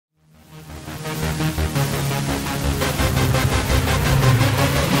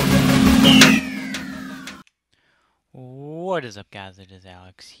What is up, guys? It is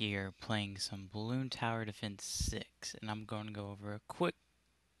Alex here playing some Balloon Tower Defense 6, and I'm going to go over a quick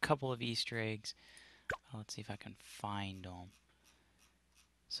couple of Easter eggs. Let's see if I can find them.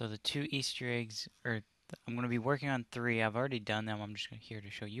 So the two Easter eggs, I'm going to be working on 3. I've already done them. I'm just here to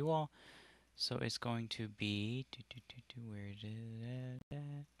show you all. So it's going to be where is it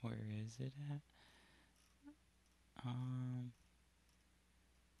at? Where is it at?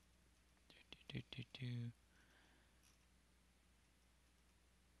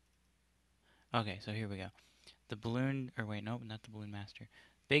 Okay, so here we go. The balloon, or wait, nope, not the balloon master.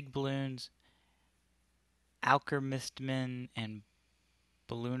 Big balloons, Alchemistman, and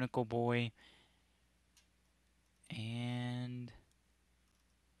Balloonicle Boy, and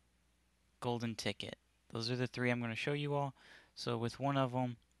Golden Ticket. Those are the 3 I'm going to show you all. So with one of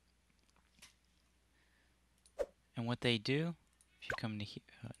them, and what they do, if you come to here,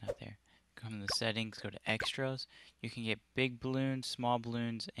 not there, come to the settings, go to extras, you can get big balloons,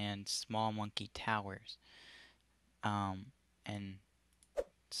 and small monkey towers. And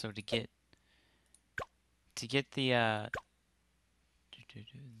so to get the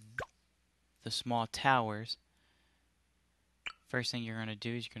small towers, first thing you're going to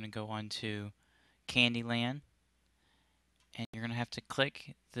do is you're going to go on to Candyland, and you're going to have to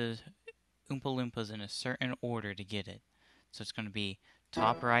click the Oompa Loompas in a certain order to get it. So it's going to be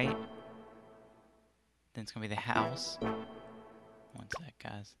top right, then it's going to be the house. One sec,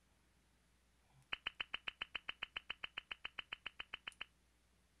 guys.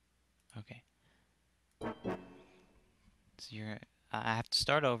 Okay. So I have to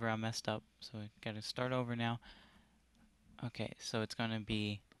start over. I messed up, so I got to start over now. Okay, so it's going to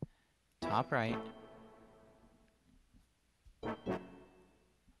be top right.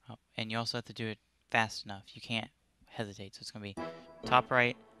 Oh, and you also have to do it fast enough. You can't hesitate. So it's going to be top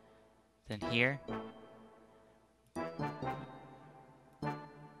right, then here.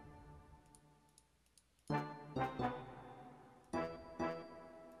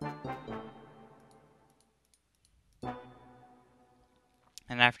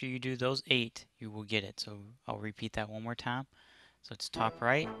 And after you do those 8, you will get it. So I'll repeat that one more time. So it's top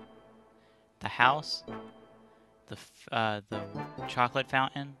right, the house, the chocolate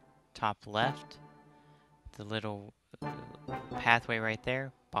fountain, top left, the little pathway right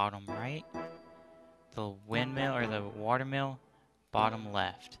there, bottom right, the windmill or the watermill, bottom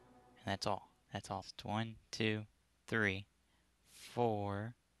left. And that's all. That's all. It's 1, 2, 3,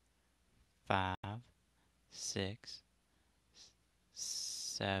 4, 5, 6,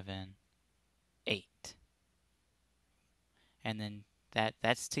 7, 8. And then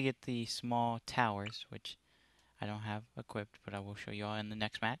that's to get the small towers, which I don't have equipped, but I will show you all in the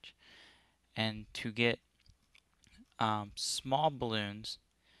next match. And to get small balloons,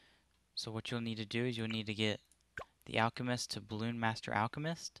 so what you'll need to do is you'll need to get the Alchemist to Balloon Master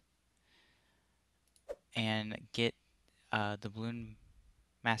Alchemist, and get the Balloon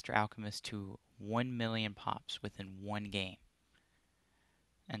Master Alchemist to 1 million pops within 1 game.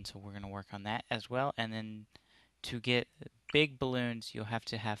 And so we're going to work on that as well. And then to get big balloons, you'll have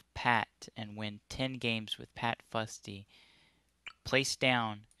to have Pat and win 10 games with Pat Fusty placed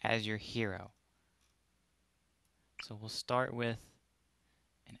down as your hero. So we'll start with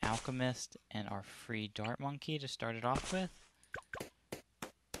an Alchemist and our free Dart Monkey to start it off with.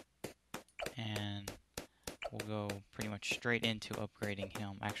 And we'll go pretty much straight into upgrading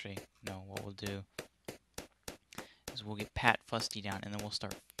him. Actually, no, what we'll do is we'll get Pat Fusty down, and then we'll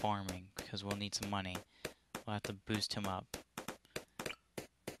start farming because we'll need some money. We'll have to boost him up.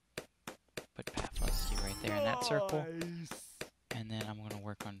 Put Pat Fusty right there in that circle. And then I'm going to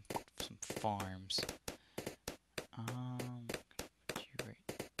work on some farms. Put you right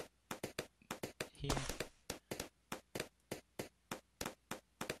here.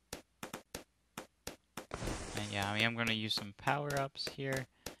 And yeah, I'm going to use some power-ups here.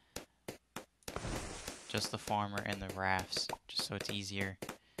 Just the farmer and the rafts, just so it's easier.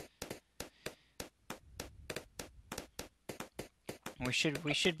 We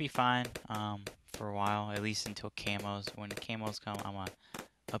should be fine for a while, at least until camos. When the camos come, I'm gonna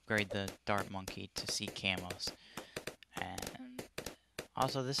upgrade the Dart Monkey to see camos. And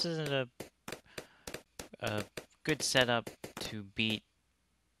also, this isn't a good setup to beat,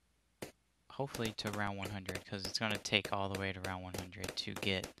 hopefully, to round 100, because it's gonna take all the way to round 100 to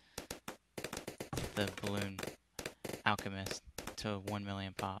get the Balloon Alchemist to 1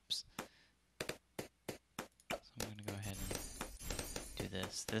 million pops. So I'm gonna go ahead and do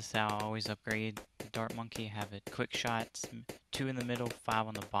this. This is how I always upgrade the Dart Monkey. Have it quick shots, 2 in the middle, 5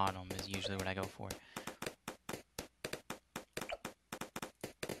 on the bottom is usually what I go for.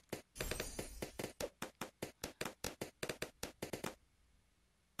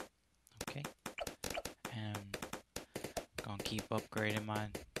 keep upgrading my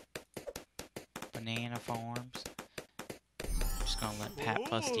banana farms. I'm just gonna let Pat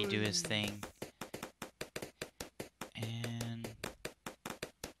Busty do his thing. And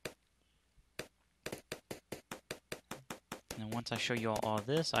then once I show you all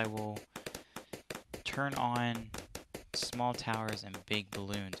this, I will turn on small towers and big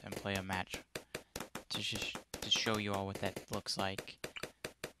balloons and play a match to show you all what that looks like.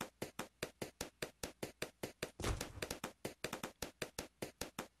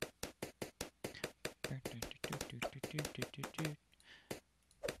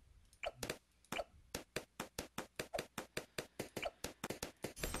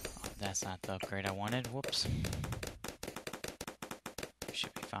 Oh, that's not the upgrade I wanted. Whoops.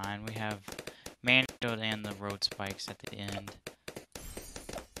 Should be fine. We have Manfield and the road spikes at the end.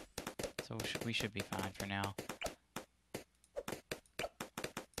 So we should be fine for now.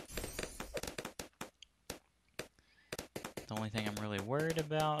 The only thing I'm really worried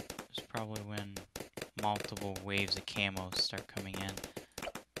about is probably when multiple waves of camos start coming in.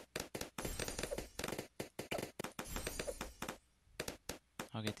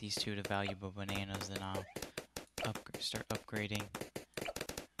 I'll get these two to valuable bananas, then I'll start upgrading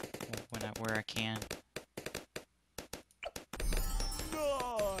where I can.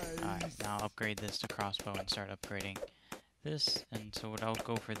 Alright, now I'll upgrade this to crossbow and start upgrading this. And so what I'll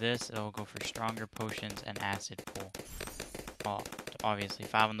go for this, it'll go for stronger potions and acid pull. Well, obviously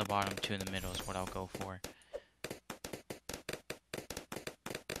 5 on the bottom, 2 in the middle is what I'll go for.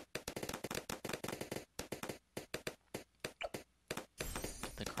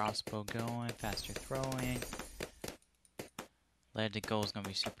 Get the crossbow going, faster throwing. Lead to gold is going to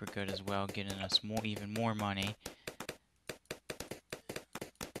be super good as well, getting us even more money.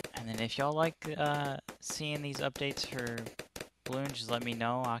 And then if y'all like seeing these updates for balloons, just let me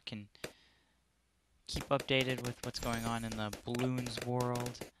know. I can keep updated with what's going on in the balloons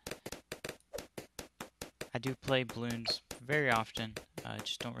world. I do play balloons very often,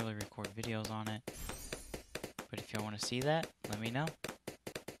 just don't really record videos on it. But if y'all want to see that, let me know.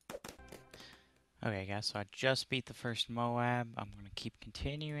 Okay guys, so I just beat the first Moab. I'm going to keep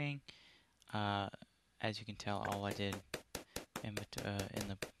continuing. As you can tell, all I did in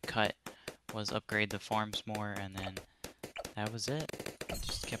the cut was upgrade the farms more, and then that was it.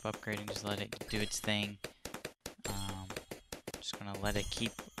 Just kept upgrading, just let it do its thing. Just going to let it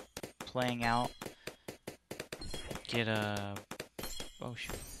keep playing out. Get a... Oh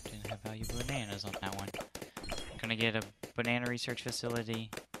shoot, didn't have valuable bananas on that one. Gonna get a banana research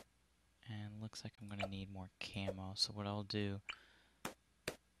facility. And looks like I'm gonna need more camo. So what I'll do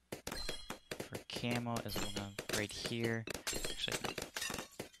for camo is I'm gonna upgrade here. Actually,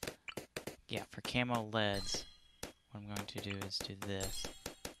 yeah, for camo leads, what I'm going to do is do this.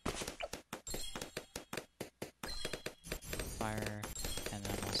 Fire, and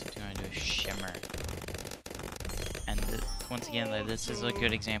then I'm also going to do a shimmer. And once again, this is a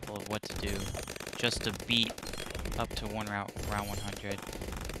good example of what to do just to beat up to round 100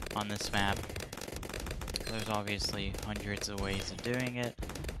 on this map. There's obviously hundreds of ways of doing it.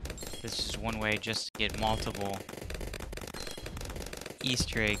 This is one way just to get multiple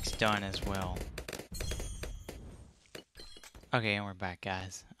Easter eggs done as well. Okay, and we're back,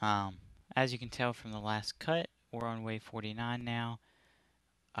 guys. As you can tell from the last cut, we're on wave 49 now.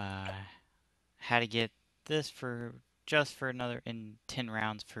 Had to get this for just for another 10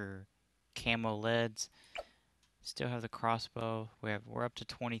 rounds for camo leads. Still have the crossbow. We're up to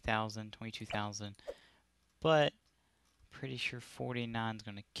 20,000, 22,000, but pretty sure 49 is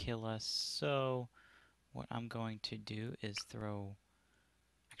gonna kill us. So what I'm going to do is throw.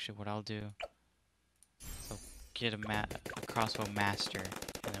 Actually, what I'll do. So get a crossbow master,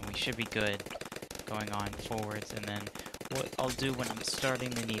 and then we should be good going on forwards. And then what I'll do when I'm starting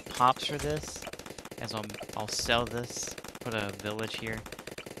to need pops for this is I'll sell this. Put a village here.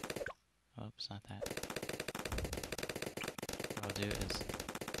 Oops, not that. What I'll do is,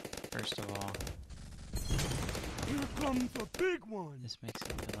 first of all, here comes a big one. This makes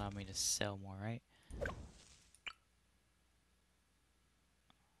it allow me to sell more, right?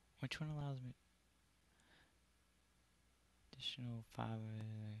 Which one allows me? Additional 5.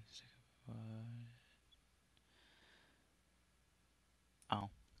 Oh.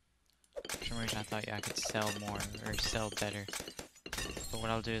 For some reason I thought I could sell more, or sell better. But what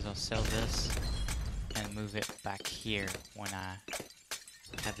I'll do is I'll sell this and move it back here when I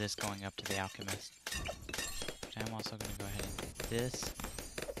have this going up to the alchemist. Which I'm also going to go ahead and do this.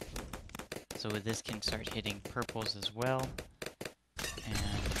 So this can start hitting purples as well. And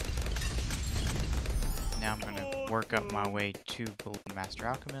now I'm going to work up my way to Golden Master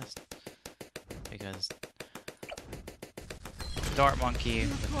Alchemist, because Dart Monkey, Here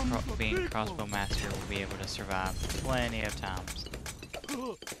with comes the being big Crossbow one. Master, will be able to survive plenty of times.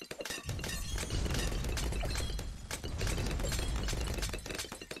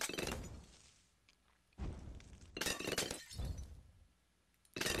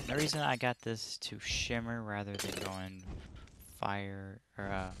 The reason I got this to shimmer rather than going fire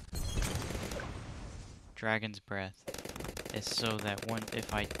or Dragon's Breath is so that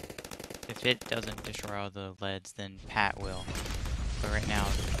if it doesn't destroy all the leads, then Pat will. But right now,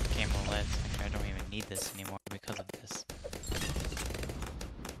 camo leads, actually I don't even need this anymore because of this.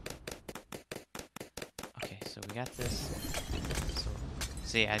 Okay, so we got this. So,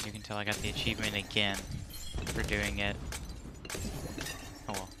 see, as you can tell, I got the achievement again for doing it.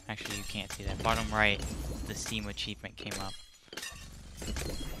 Oh well, actually you can't see that. Bottom right, the Steam achievement came up.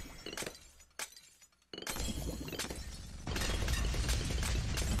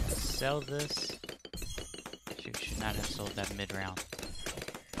 Sell this. Should not have sold that mid-round.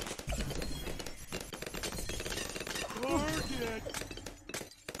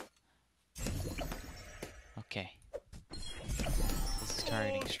 Okay. This is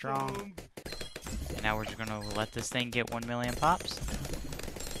targeting strong. And now we're just gonna let this thing get 1 million pops.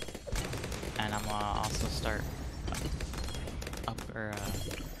 And I'm gonna also start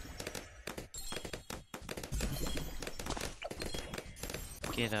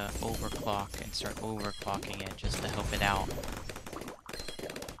get a overclock and start overclocking it just to help it out.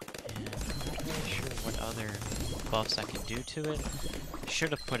 And I'm not really sure what other buffs I can do to it.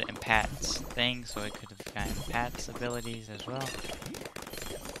 Should have put it in Pat's thing so it could have gotten Pat's abilities as well.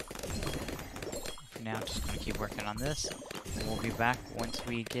 For now, I'm just gonna keep working on this. And we'll be back once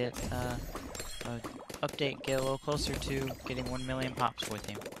we get update, get a little closer to getting 1 million pops with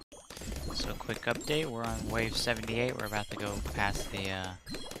him. So quick update, we're on wave 78, we're about to go past the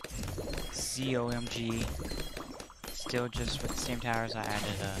ZOMG. Still just with the same towers, I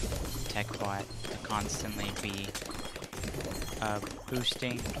added a tech bot to constantly be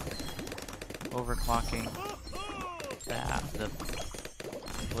boosting, overclocking the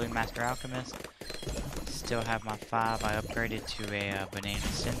Balloon Master Alchemist. Still have my 5, I upgraded to a Banana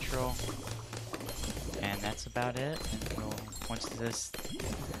Central. And that's about it. And we'll,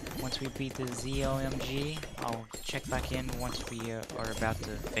 once we beat the ZOMG, I'll check back in once we are about to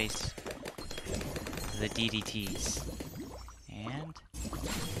face the DDTs. And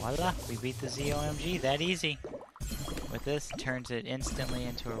voila, we beat the ZOMG that easy. With this, it turns it instantly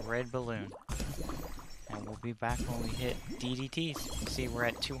into a red balloon. And we'll be back when we hit DDTs. See, we're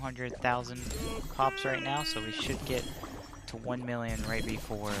at 200,000 pops right now, so we should get to 1 million right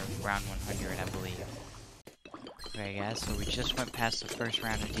before round 100, I believe. Okay guys, so we just went past the first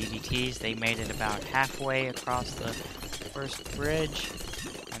round of DDTs. They made it about halfway across the first bridge,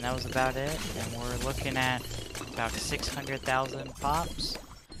 and that was about it. And we're looking at about 600,000 pops.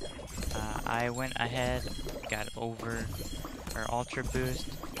 I went ahead, got ultra boost,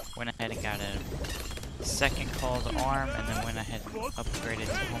 went ahead and got a second call to arm, and then went ahead and upgraded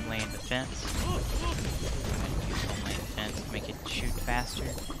to Homeland Defense. And use Homeland Defense to make it shoot faster,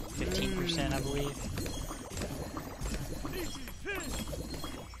 15% I believe.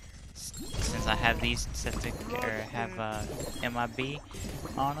 Since I have these set to have MIB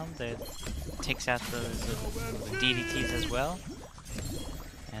on them, that takes out the DDTs as well.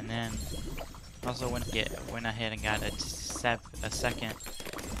 And then also went ahead and got a second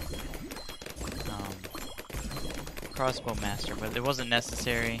Crossbow Master, but it wasn't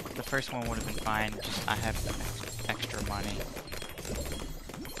necessary. The first one would have been fine. Just I have extra money.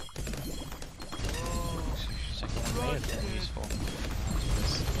 Second one may have been useful.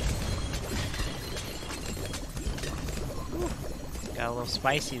 Got a little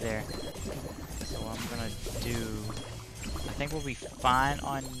spicy there. So what I'm gonna do, I think we'll be fine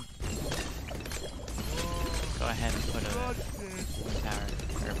on. Go ahead and put a tower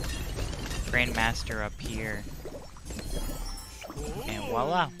or Grandmaster up here. And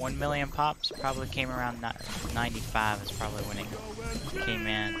voila, 1 million pops. Probably came around 95 is probably when it came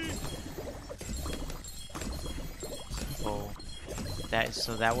in.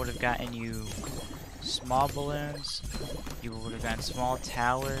 So that would have gotten you small balloons. You would have gotten small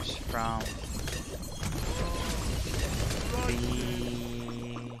towers from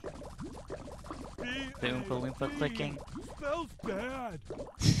the Oompa Loompa clicking. Smells bad.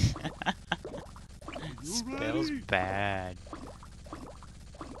 Smells bad.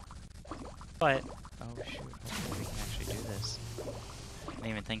 But, oh shoot, hopefully we can actually do this. I didn't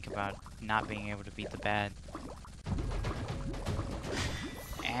even think about not being able to beat the bad.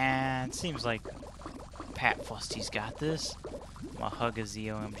 And it seems like Pat Fusty's got this. I'm gonna hug a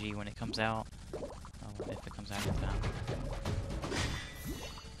ZOMG when it comes out. Oh, if it comes out in time.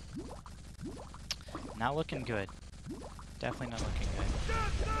 not looking good. Definitely not looking good.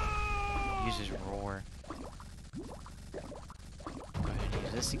 Uses roar. Go ahead and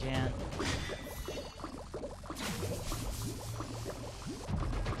use this again.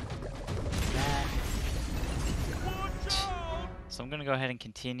 That. So I'm gonna go ahead and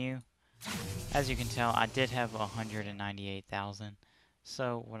continue. As you can tell, I did have 198,000.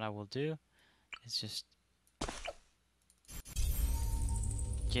 So what I will do is just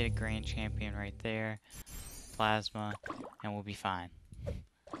get a grand champion right there, plasma, and we'll be fine.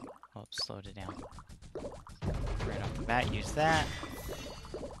 Oh, slowed it down. Right off the bat, use that.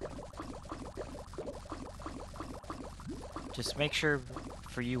 Just make sure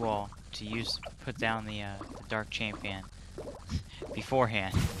for you all to put down the dark champion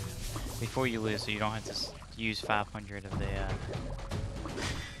beforehand, before you lose, so you don't have to use 500 of the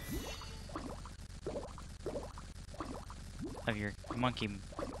of your monkey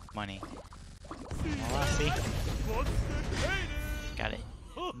money. Well, see, got it.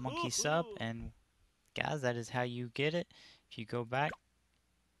 Monkey sub, and guys, that is how you get it. If you go back,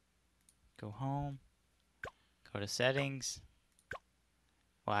 go home, go to settings.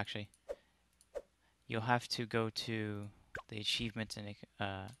 Well, actually, you'll have to go to the achievements and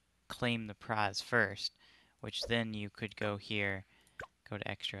claim the prize first, which then you could go here, go to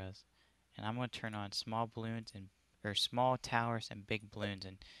extras, and I'm going to turn on small balloons or small towers and big balloons,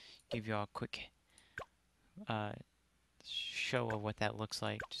 and give you all a quick show of what that looks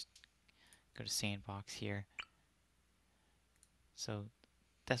like. Just go to sandbox here. So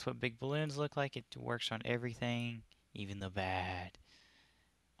that's what big balloons look like. It works on everything, even the bad.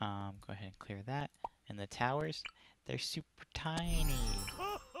 Go ahead and clear that. And the towers, they're super tiny.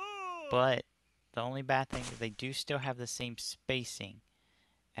 But the only bad thing is they do still have the same spacing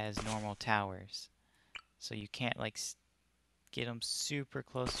as normal towers. So you can't like get them super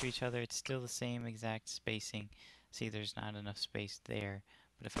close to each other. It's still the same exact spacing. See, there's not enough space there.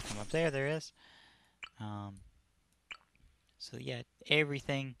 But if I come up there, there is. So yeah,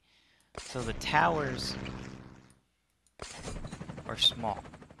 everything. So the towers are small,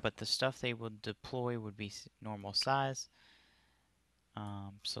 but the stuff they would deploy would be normal size.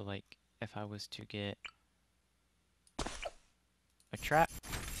 So like if I was to get a trap,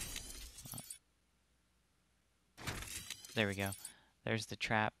 there we go. There's the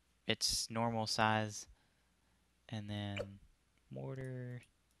trap. It's normal size, and then mortar.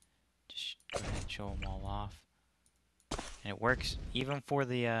 Just go ahead and show them all off, and it works even for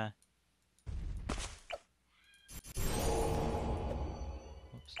the.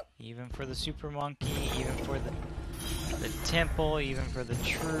 Even for the super monkey, even for the temple, even for the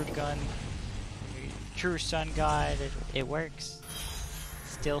true sun god, it works.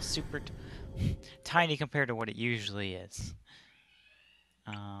 Still super tiny compared to what it usually is.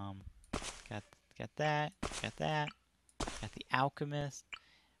 Got that, got the alchemist,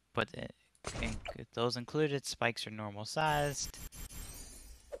 but those included, spikes are normal sized.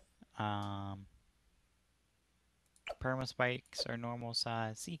 Perma spikes are normal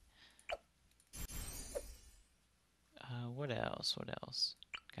size. See. What else? What else?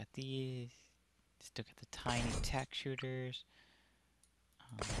 Got these. Still got the tiny tack shooters.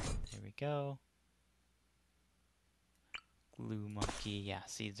 There we go. Glue monkey. Yeah,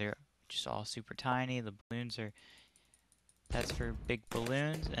 see, they're just all super tiny. The balloons are. That's for big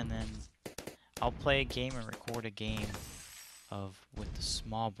balloons, and then I'll play a game and record a game with the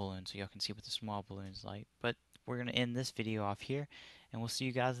small balloons, so y'all can see what the small balloons like. But we're gonna end this video off here, and we'll see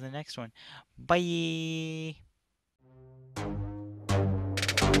you guys in the next one. Bye.